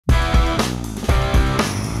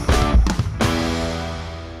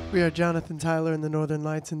We are Jonathan Tyler and the Northern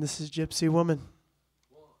Lights, and this is Gypsy Woman.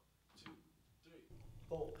 1, 2, 3,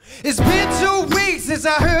 4. It's been 2 weeks since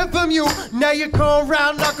I heard from you. Now you come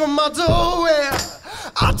round knocking my door. Yeah.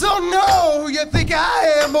 I don't know who you think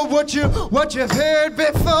I am or what you've heard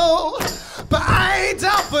before. But I ain't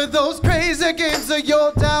down for those crazy games of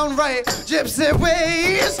your downright gypsy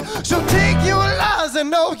ways. So take your lies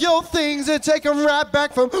and know your things and take them right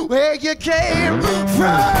back from where you came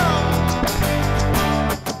from.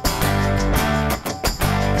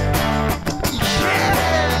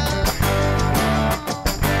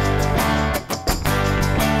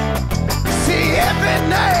 Every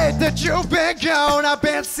night that you've been gone, I've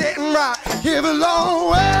been sitting right here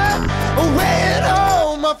alone, waiting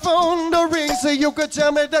on my phone to ring so you could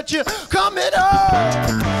tell me that you're coming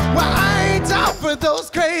home. Well, I ain't down for those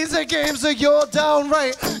crazy games of your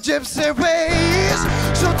downright gypsy ways.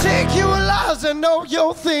 So take your lies and know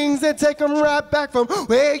your things and take them right back from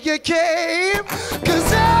where you came.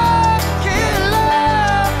 'Cause I can't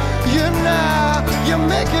love you now. You're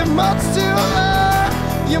making much too hard.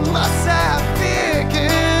 You must have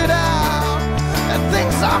figured out that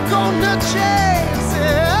things are gonna change.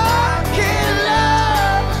 I can't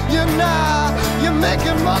love you now. You're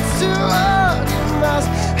making much too hard. You must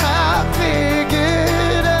have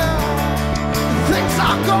figured out things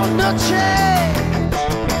are gonna change.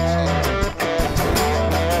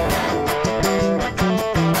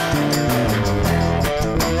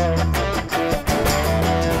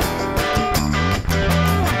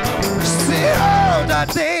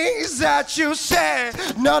 Things that you said,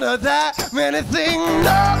 none of that many things.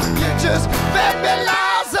 No, you just fed me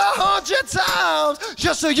lies 100 times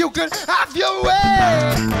just so you could have your way.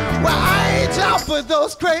 Well, I ain't down for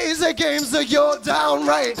those crazy games of your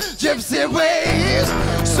downright gypsy ways.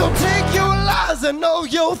 So take your lies and know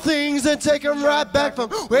your things and take them right back from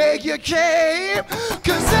where you came.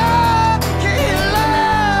 'Cause I can't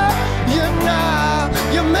love you now.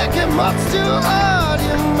 You're making much too hard.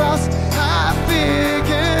 You must have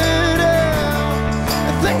figured out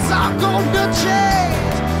things are gonna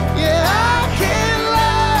change. Yeah, I can't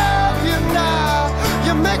love you now.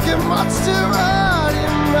 You're making much too hard.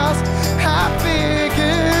 You must have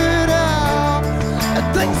figured out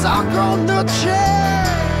things are gonna change.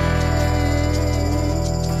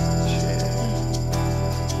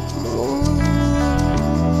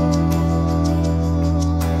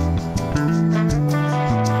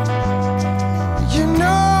 You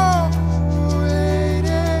know,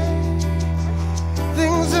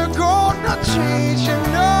 things are gonna change, you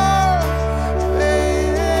know,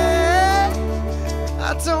 lady.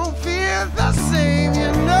 I don't feel the same,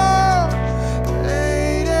 you know,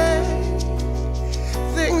 lady.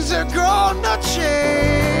 Things are gonna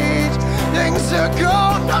change. Things are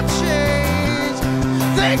gonna change.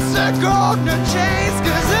 Things are gonna change.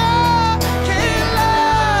 'Cause I can't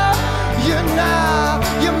love you now.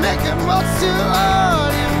 You're making much too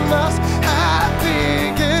hard. You must have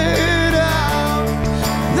figured out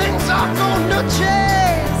things are gonna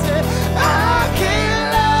change. I can't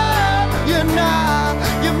love you now.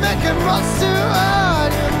 You're making much too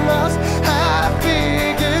hard. You must have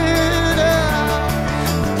figured out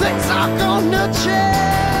things are gonna change.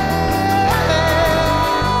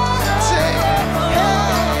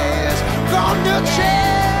 It's gonna change.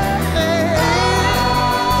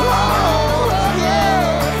 Oh, yeah.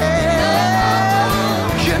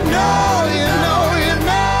 You know, you know, you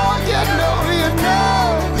know, you know, you know,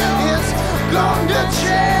 it's gonna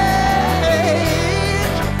change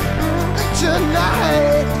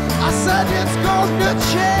tonight. I said it's gonna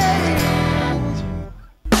change.